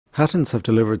Hattons have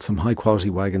delivered some high quality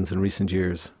wagons in recent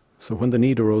years, so when the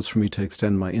need arose for me to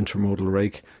extend my intermodal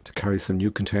rake to carry some new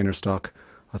container stock,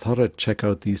 I thought I'd check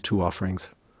out these two offerings.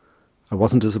 I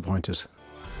wasn't disappointed.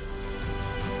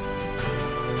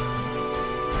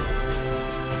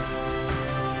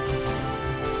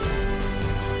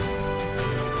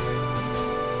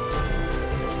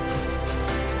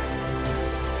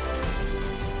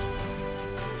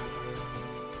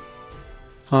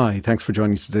 Hi, thanks for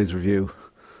joining today's review.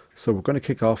 So we're going to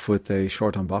kick off with a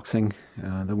short unboxing,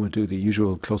 then we'll do the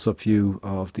usual close-up view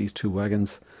of these two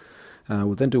wagons.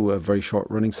 We'll then do a very short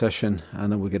running session, and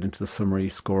then we'll get into the summary,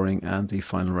 scoring and the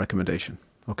final recommendation.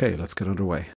 Okay, let's get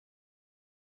underway.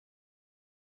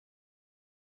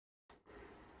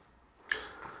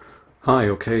 Hi,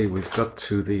 okay, we've got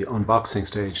to the unboxing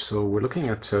stage. So we're looking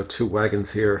at two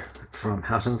wagons here from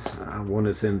Hattons. One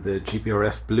is in the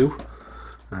GBRF blue,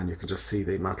 and you can just see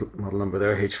the model number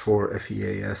there,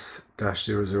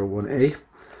 H4-FEAS-001A.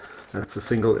 It's a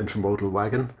single intermodal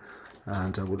wagon,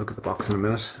 and we'll look at the box in a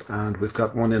minute. And we've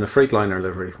got one in a Freightliner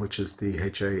livery, which is the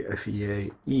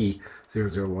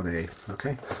FEA-E-001A.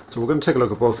 Okay, so we're going to take a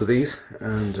look at both of these,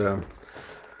 and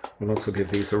we'll also give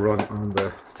these a run on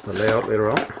the layout later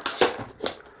on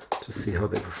to see how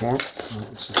they perform. So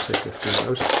let's just take this guy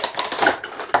out.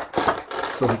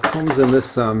 So it comes in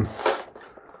this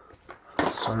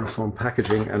styrofoam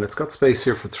packaging, and it's got space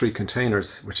here for 3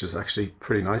 containers, which is actually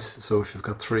pretty nice. So if you've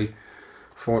got 3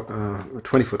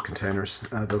 20-foot containers,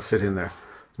 they'll fit in there.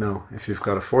 Now if you've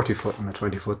got a 40-foot and a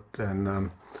 20-foot,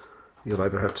 then you'll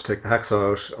either have to take the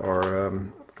hacksaw out or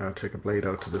take a blade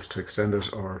out to this to extend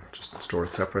it, or just store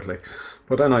it separately.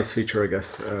 But a nice feature, I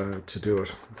guess, to do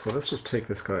it. So let's just take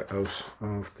this guy out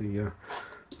of the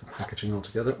packaging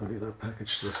altogether. I'll leave that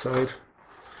package to the side.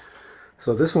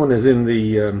 So this one is in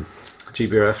the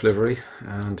GBRF livery,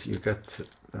 and you get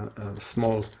a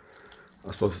small,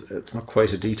 I suppose it's not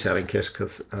quite a detailing kit,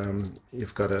 because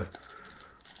you've got a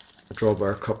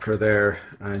drawbar coupler there,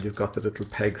 and you've got the little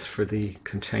pegs for the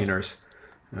containers,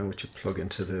 which you plug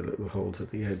into the little holes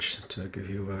at the edge to give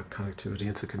you connectivity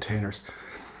into containers.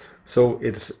 So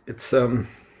it's a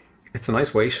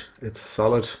nice weight. It's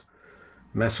solid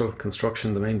metal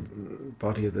construction. The main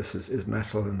body of this is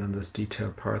metal, and then there's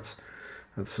detailed parts.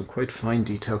 There's some quite fine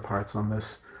detail parts on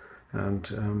this,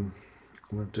 and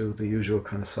we'll do the usual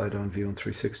kind of side-on view and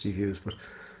 360 views, but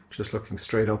just looking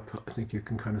straight up, I think you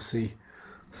can kind of see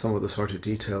some of the sort of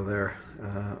detail there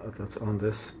that's on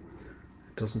this.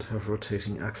 It doesn't have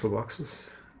rotating axle boxes,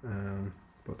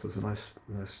 but there's a nice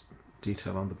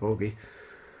detail on the bogie.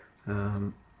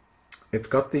 It's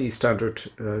got the standard,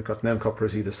 got NEM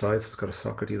couplers either side, so it's got a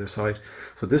socket either side.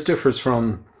 So this differs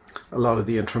from a lot of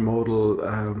the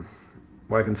intermodal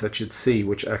wagons that you'd see,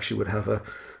 which actually would have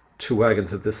 2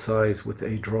 wagons of this size with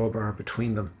a drawbar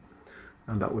between them,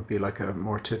 and that would be like a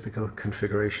more typical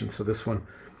configuration. So this one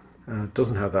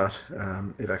doesn't have that.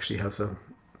 It actually has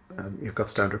you've got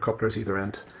standard couplers either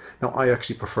end. Now I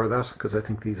actually prefer that, because I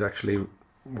think these actually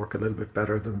work a little bit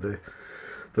better than the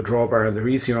drawbar, and they're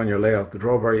easier on your layout. The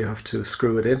drawbar, you have to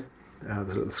screw it in.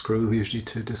 There's a little screw usually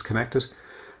to disconnect it.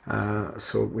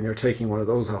 So when you're taking one of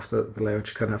those off the layout,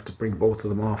 you kind of have to bring both of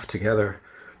them off together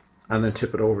and then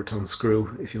tip it over to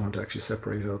unscrew if you want to actually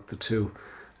separate out the 2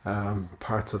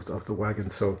 parts of the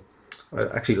wagon. So I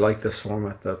actually like this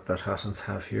format that Hattons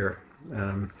have here.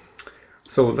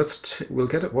 So we'll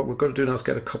get it. What we're going to do now is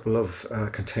get a couple of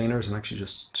containers and actually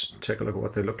just take a look at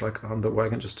what they look like on the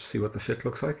wagon, just to see what the fit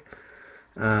looks like.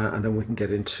 And then we can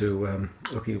get into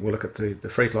we'll look at the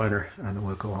Freightliner, and then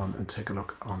we'll go on and take a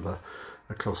look on a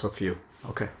close-up view.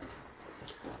 Okay,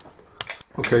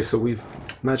 so we've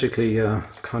magically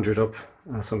conjured up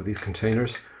some of these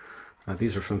containers.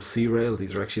 These are from C-Rail.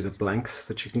 These are actually the blanks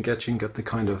that you can get. You can get the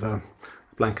kind of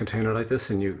blank container like this,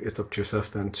 and it's up to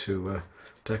yourself then to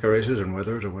decorate it and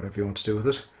weather it or whatever you want to do with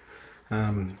it.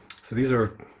 So these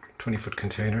are 20-foot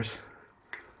containers,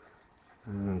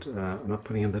 and I'm not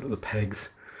putting in the little pegs,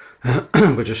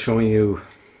 but just showing you,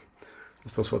 I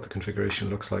suppose, what the configuration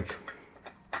looks like.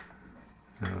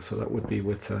 So that would be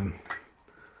with the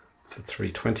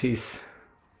 320s,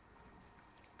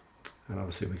 and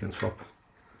obviously we can swap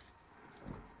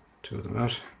 2 of them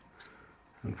out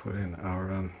and put in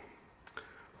our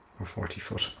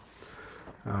 40-foot.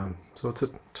 So it's a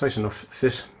tight enough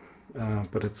fit,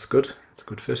 but it's good. It's a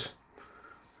good fit.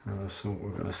 So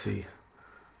we're going to see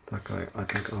that guy, I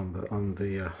think, on the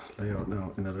layout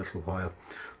now in a little while.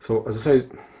 So as I say,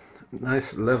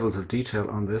 nice levels of detail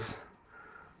on this.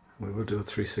 We will do a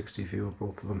 360 view of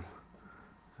both of them.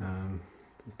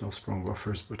 There's no sprung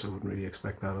buffers, but I wouldn't really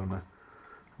expect that on a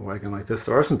wagon like this.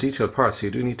 There are some detailed parts, so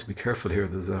you do need to be careful here.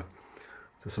 There's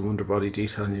there's some underbody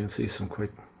detail, and you can see some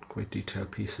quite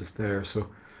detailed pieces there. So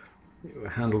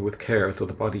handle with care, though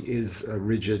the body is a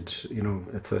rigid, you know,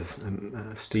 it's a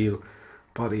steel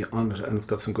body on it, and it's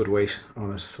got some good weight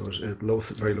on it, so it's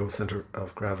very low center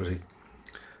of gravity.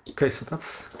 Okay, so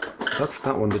that's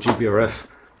that one, the GBRF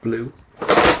blue,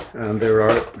 and there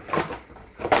are,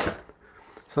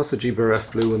 so that's the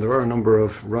GBRF blue, and there are a number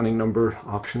of running number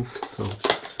options, so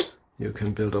you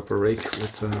can build up a rake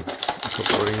with a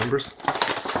couple of running numbers.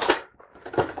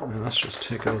 And let's just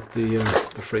take out the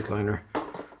Freightliner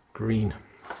green.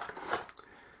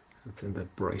 That's in the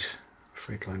bright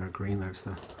Freightliner green. There's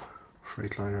the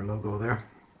Freightliner logo there,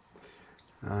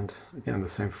 and again the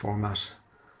same format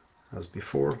as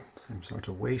before, same sort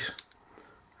of weight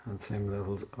and same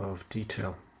levels of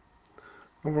detail.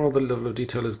 Overall, the level of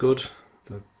detail is good.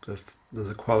 There's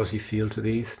a quality feel to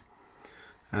these,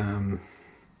 you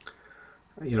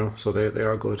know, so they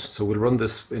are good. So we'll run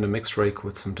this in a mixed rake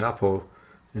with some Dapol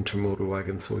intermodal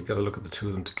wagons, so we've got to look at the two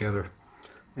of them together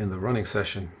in the running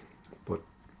session. But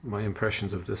my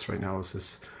impressions of this right now is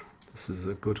this is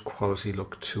a good quality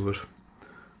look to it.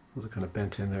 Those are kind of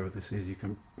bent in there, but this is, you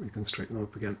can straighten them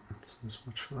up again. So there's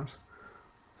much for that.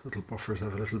 These little buffers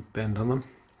have a little bend on them,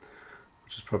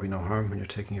 which is probably no harm when you're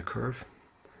taking a curve.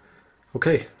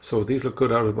 Okay, so these look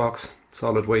good out of the box.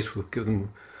 Solid weight. We'll give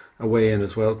them a weigh in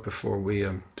as well before we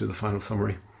do the final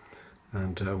summary,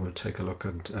 and we'll take a look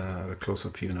at a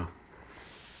close-up view now.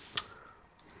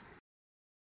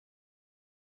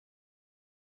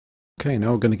 Okay,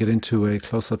 now we're going to get into a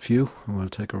close-up view, and we'll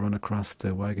take a run across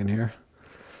the wagon here.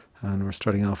 And we're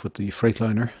starting off with the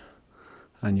Freightliner,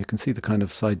 and you can see the kind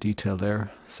of side detail there,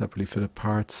 separately fitted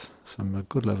parts, some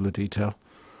good level of detail.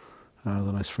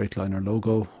 The nice Freightliner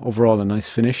logo. Overall a nice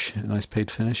finish, a nice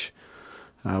paint finish.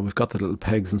 We've got the little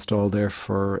pegs installed there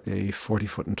for a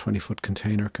 40-foot and 20-foot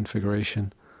container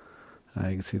configuration. You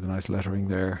can see the nice lettering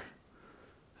there,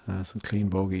 some clean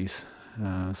bogies.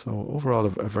 So overall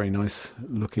a very nice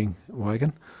looking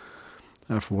wagon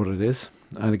for what it is.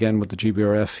 And again with the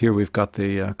GBRF here we've got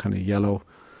the kind of yellow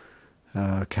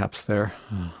caps there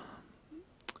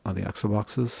on the axle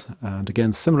boxes, and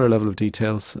again similar level of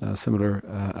details, similar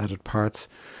added parts.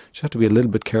 You have to be a little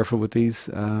bit careful with these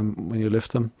when you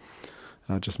lift them.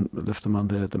 Just lift them on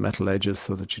the metal edges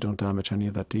so that you don't damage any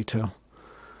of that detail.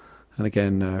 And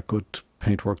again good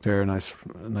paintwork there, nice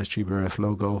GBRF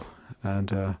logo,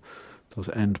 and those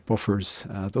end buffers.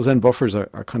 Those end buffers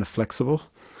are kind of flexible,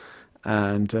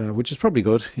 and which is probably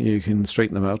good. You can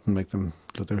straighten them out and make them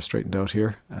that they're straightened out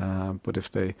here. But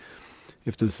if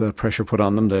there's pressure put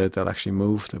on them, they'll actually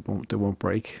move. They won't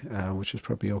break, which is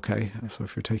probably okay. So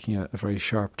if you're taking a very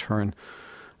sharp turn,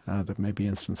 there may be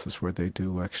instances where they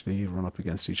do actually run up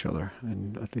against each other,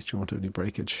 and at least you won't have any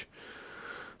breakage.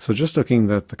 So just looking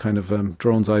at the kind of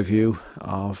drone's eye view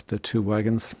of the two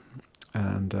wagons,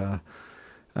 and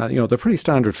you know, they're pretty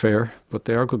standard fare, but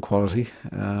they are good quality,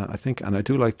 I think, and I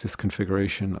do like this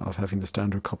configuration of having the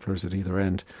standard couplers at either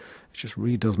end. It just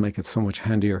really does make it so much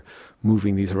handier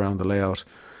moving these around the layout,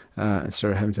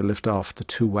 instead of having to lift off the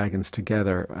two wagons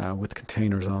together with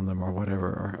containers on them or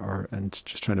whatever, and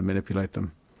just trying to manipulate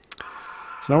them.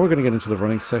 So now we're going to get into the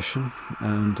running session,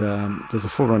 and there's a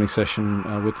full running session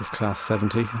with this Class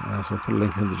 70, so I'll put a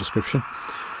link in the description.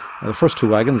 The first two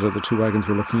wagons are the two wagons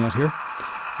we're looking at here.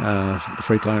 The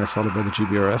Freightliner followed by the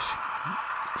GBRF.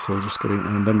 So just getting,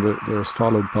 and then there's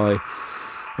followed by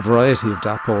a variety of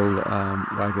Dapol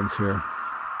wagons here,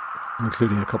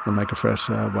 including a couple of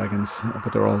Megafret wagons,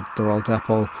 but they're all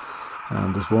Dapol.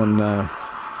 And there's one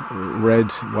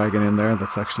red wagon in there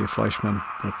that's actually a Fleischmann,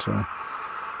 but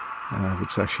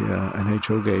which is actually an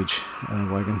HO gauge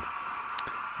wagon.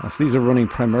 So these are running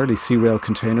primarily C-rail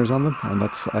containers on them, and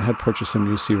I had purchased some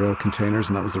new C-rail containers,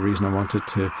 and that was the reason I wanted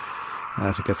to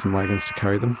get some wagons to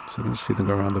carry them. So you can just see them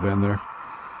go around the bend there.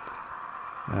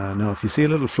 Now if you see a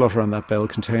little flutter on that bell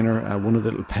container, one of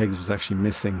the little pegs was actually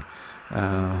missing,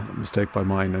 mistake by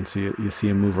mine, and so you see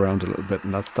him move around a little bit,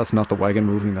 and that's not the wagon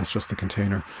moving, that's just the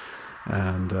container.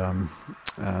 And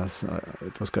so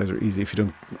those guys are easy, if you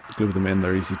don't glue them in,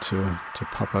 they're easy to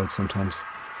pop out sometimes.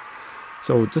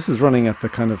 So this is running at the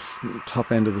kind of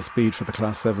top end of the speed for the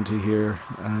Class 70 here.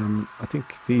 I think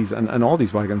these, and all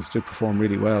these wagons did perform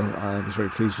really well. I was very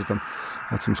pleased with them. I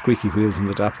had some squeaky wheels in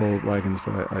the Dapol wagons,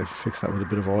 but I fixed that with a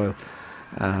bit of oil.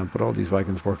 But all these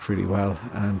wagons worked really well,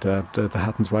 and the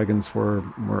Hattons wagons were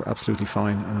absolutely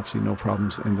fine, and absolutely no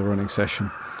problems in the running session.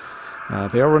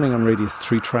 They are running on radius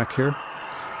 3 track here.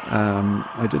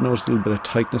 I did notice a little bit of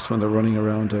tightness when they're running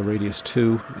around radius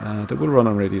 2. They will run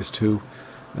on radius 2.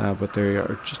 But they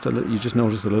are just you just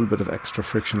notice a little bit of extra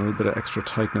friction, a little bit of extra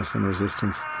tightness and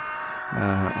resistance.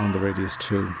 on the Radius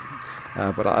 2.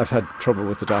 But I've had trouble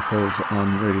with the DAP holes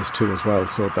on Radius 2 as well,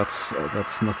 so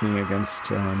that's nothing against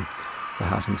the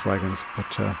Hattons wagons,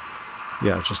 but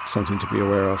yeah, just something to be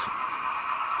aware of.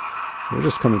 So we're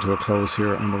just coming to a close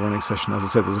here on the running session. As I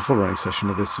said, there's a full running session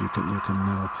of this. You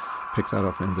can pick that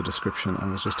up in the description,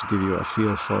 and it's just to give you a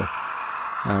feel for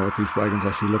what these wagons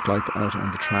actually look like out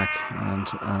on the track,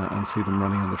 and see them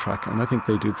running on the track. And I think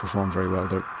they do perform very well.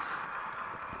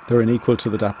 They're unequal to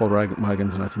the DAP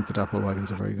wagons, and I think the DAP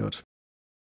wagons are very good.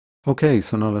 Okay,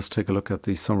 so now let's take a look at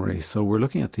the summary. So we're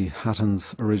looking at the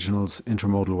Hattons Originals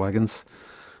Intermodal Wagons,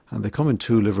 and they come in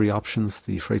 2 livery options,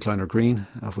 the Freightliner green,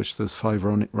 of which there's 5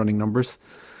 running numbers.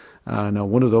 Now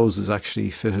one of those is actually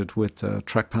fitted with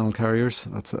track panel carriers.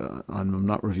 I'm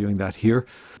not reviewing that here.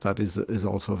 That is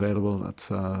also available. That's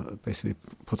basically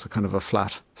puts a kind of a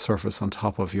flat surface on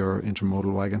top of your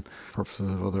intermodal wagon for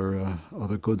purposes of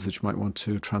other goods that you might want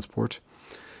to transport.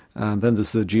 And then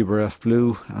there's the GBRF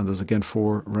blue, and there's again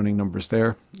 4 running numbers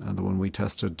there, and the one we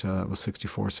tested was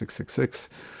 64666,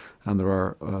 and there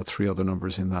are 3 other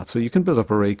numbers in that. So you can build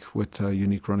up a rake with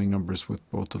unique running numbers with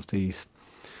both of these.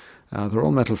 They're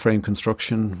all metal frame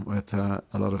construction with a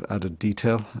lot of added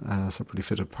detail, separately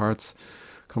fitted parts,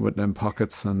 come with them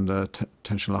pockets, and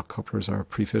tension lock couplers are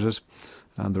pre-fitted,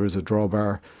 and there is a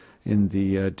drawbar in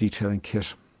the detailing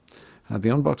kit. The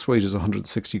unbox weight is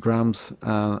 160 grams,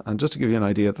 and just to give you an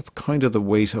idea, that's kind of the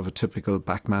weight of a typical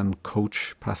backman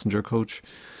coach, passenger coach.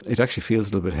 It actually feels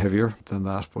a little bit heavier than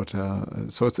that, but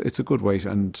so it's a good weight,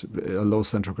 and a low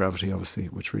centre of gravity, obviously,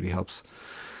 which really helps.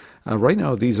 Right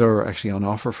now, these are actually on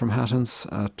offer from Hattons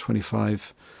at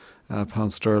 £25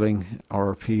 sterling.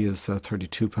 RRP is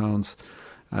 £32,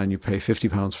 and you pay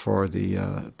 £50 for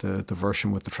the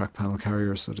version with the track panel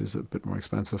carrier, so it is a bit more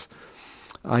expensive.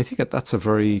 I think that's a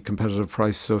very competitive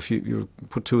price. So if you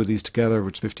put 2 of these together,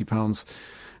 which is £50,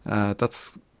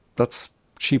 that's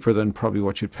cheaper than probably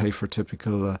what you'd pay for a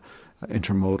typical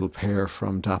intermodal pair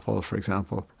from DAPL, for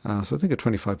example. So I think at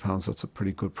 £25, that's a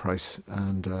pretty good price,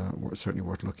 and certainly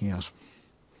worth looking at.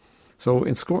 So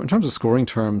in terms of scoring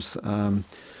terms, so I'm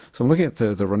looking at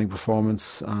the running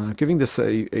performance, giving this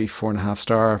a 4.5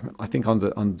 star. I think on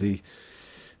the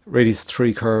Radius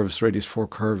 3 curves, Radius 4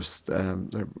 curves,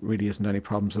 there really isn't any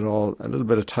problems at all. A little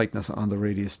bit of tightness on the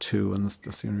Radius 2, and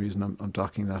that's the only reason I'm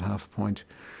docking that half a point.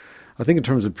 I think in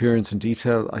terms of appearance and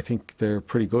detail, I think they're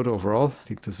pretty good overall. I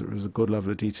think there's a good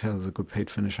level of detail, there's a good paint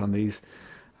finish on these.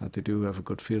 They do have a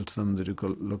good feel to them, they do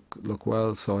look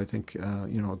well, so I think a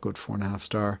good 4.5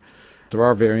 star. There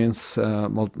are variants,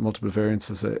 multiple variants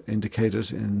as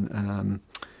indicated in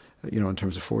in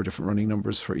terms of 4 different running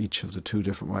numbers for each of the 2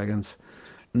 different wagons.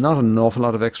 Not an awful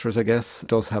lot of extras, I guess. It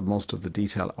does have most of the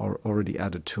detail already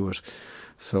added to it.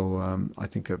 So I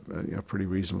think a pretty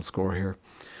reasonable score here.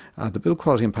 The build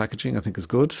quality and packaging I think is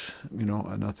good,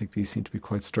 and I think these seem to be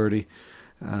quite sturdy.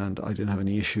 And I didn't have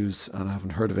any issues, and I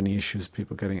haven't heard of any issues,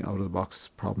 people getting out of the box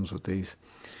problems with these.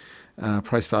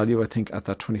 Price value, I think at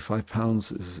that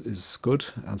 £25 is good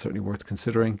and certainly worth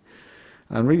considering.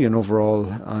 And really, in overall,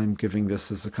 I'm giving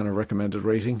this as a kind of recommended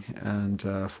rating, and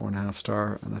 4.5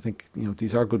 star. And I think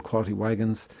these are good quality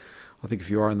wagons. I think if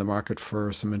you are in the market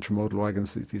for some intermodal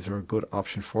wagons, these are a good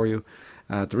option for you.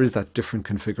 There is that different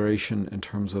configuration in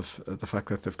terms of the fact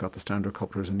that they've got the standard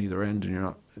couplers on either end, and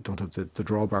you don't have the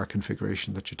drawbar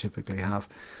configuration that you typically have.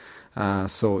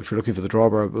 So if you're looking for the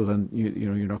drawbar, well then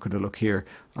you're not going to look here.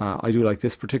 I do like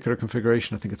this particular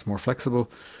configuration. I think it's more flexible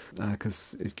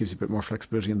because it gives you a bit more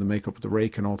flexibility in the makeup of the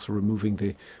rake, and also removing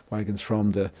the wagons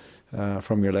from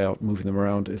your layout, moving them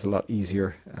around is a lot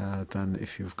easier than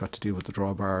if you've got to deal with the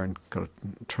drawbar and got to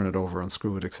turn it over,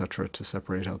 unscrew it, etc. to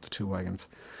separate out the 2 wagons.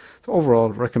 So overall,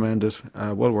 recommended,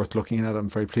 well worth looking at. I'm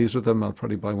very pleased with them. I'll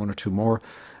probably buy 1 or 2 more.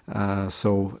 I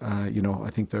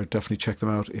think they're definitely check them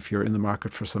out if you're in the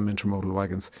market for some intermodal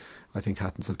wagons. I think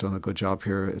Hattons have done a good job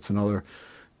here. It's another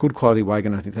good quality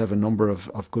wagon. I think they have a number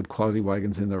of good quality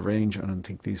wagons in their range, and I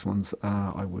think these ones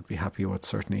I would be happy with,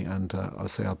 certainly, and I'll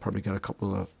say I'll probably get a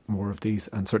couple of more of these,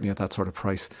 and certainly at that sort of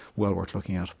price, well worth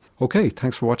looking at. Okay,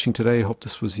 thanks for watching today. I hope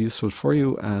this was useful for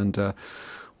you, and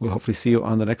we'll hopefully see you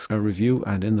on the next review,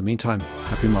 and in the meantime,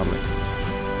 happy modelling.